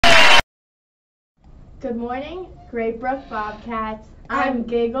Good morning, Great Brook Bobcats. I'm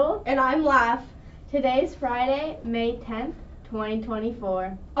Giggle. And I'm Laugh. Today's Friday, May 10th,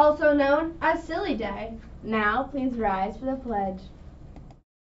 2024. Also known as Silly Day. Now, please rise for the pledge.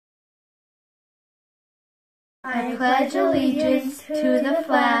 I pledge allegiance to the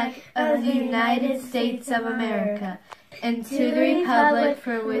flag of the United States of America and to the republic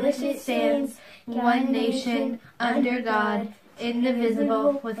for which it stands, one nation, under God,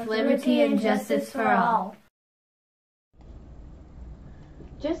 indivisible, with liberty and justice for all.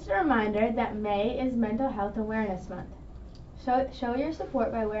 Just a reminder that May is Mental Health Awareness Month. Show your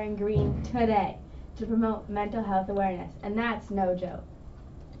support by wearing green today to promote mental health awareness, and that's no joke.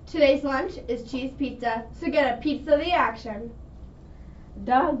 Today's lunch is cheese pizza, so get a pizza the action.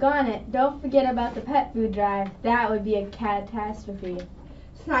 Doggone it, don't forget about the pet food drive. That would be a catastrophe.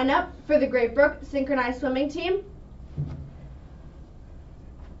 Sign up for the Great Brook Synchronized Swimming Team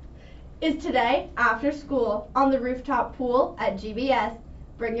is today after school on the rooftop pool at GBS.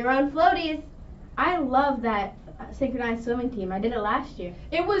 Bring your own floaties. I love that synchronized swimming team. I did it last year.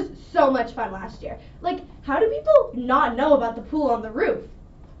 It was so much fun last year. Like, how do people not know about the pool on the roof?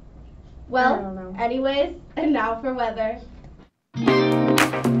 Well, I don't know. Anyways, and now for weather.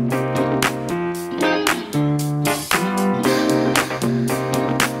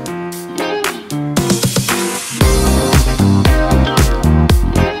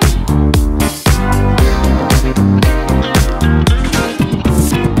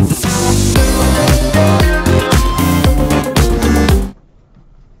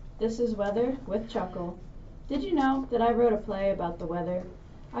 This is Weather with Chuckle. Did you know that I wrote a play about the weather?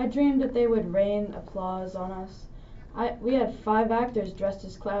 I dreamed that they would rain applause on us. We had 5 actors dressed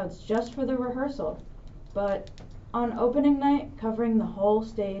as clouds just for the rehearsal. But on opening night, covering the whole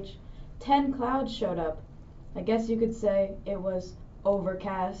stage, 10 clouds showed up. I guess you could say it was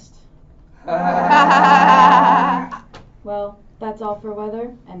overcast. Well, that's all for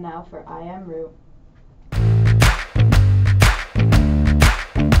weather, and now for I Am Root.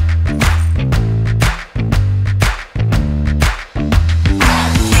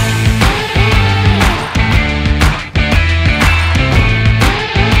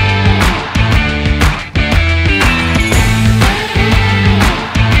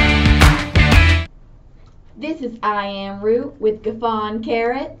 This is I Am Root with Gaffawn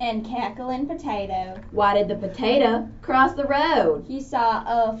Carrot And Cackling Potato. Why did the potato cross the road? He saw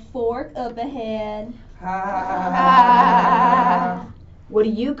a fork up ahead. What do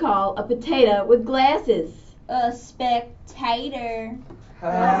you call a potato with glasses? A spectator.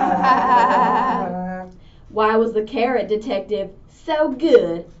 Why was the carrot detective so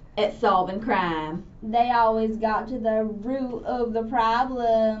good at solving crime? They always got to the root of the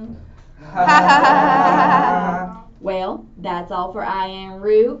problem. Well, that's all for I Am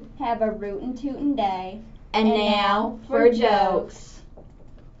Root. Have a rootin' tootin' day. And now for jokes.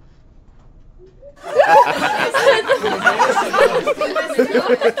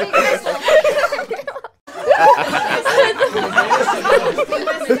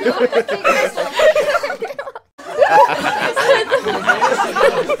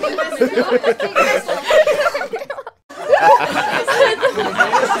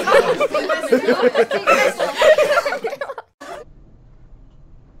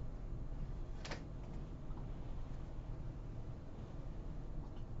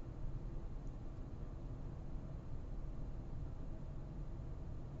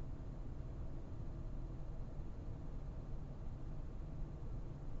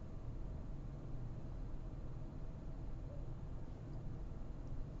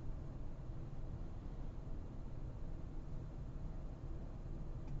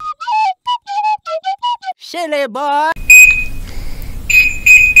 Silly boy.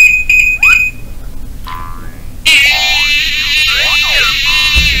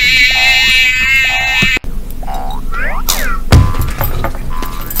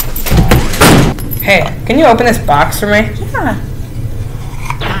 Hey, can you open this box for me? Yeah.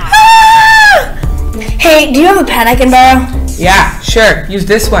 Hey, do you have a pen I can borrow? Yeah, sure. Use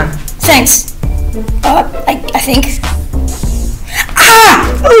this one. Thanks. I think.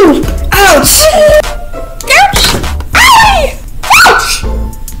 Ah! Ooh! Ouch! Ouch! Ay! Ouch!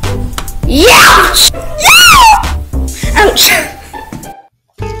 Youch! Ouch!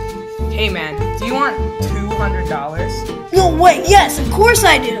 Hey man, do you want $200? No, wait, yes, of course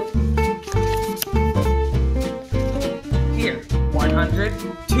I do. Here, 100,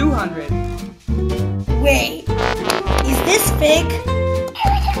 200. Wait, is this fake?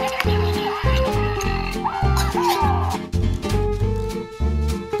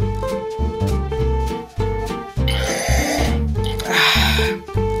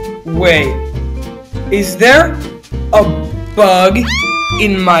 Wait, Is there a bug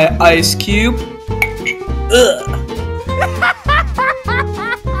in my ice cube? Ugh.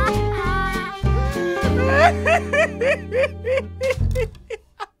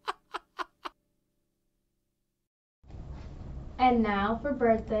 And now for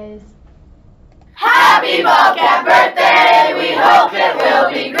birthdays. Happy Bobcat birthday! We hope it will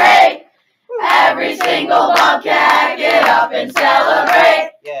be great. Every single Bobcat, get up and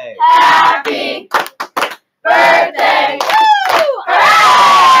celebrate. Yay. Happy birthday!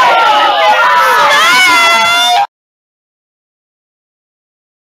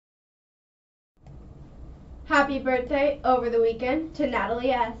 Happy birthday over the weekend to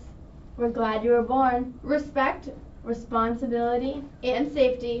Natalie S. We're glad you were born. Respect Responsibility, and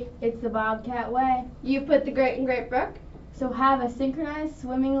safety. it's the Bobcat way. You put the great in Great Brook. So have a synchronized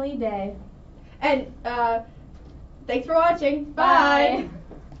swimmingly day. And thanks for watching. Bye. Bye.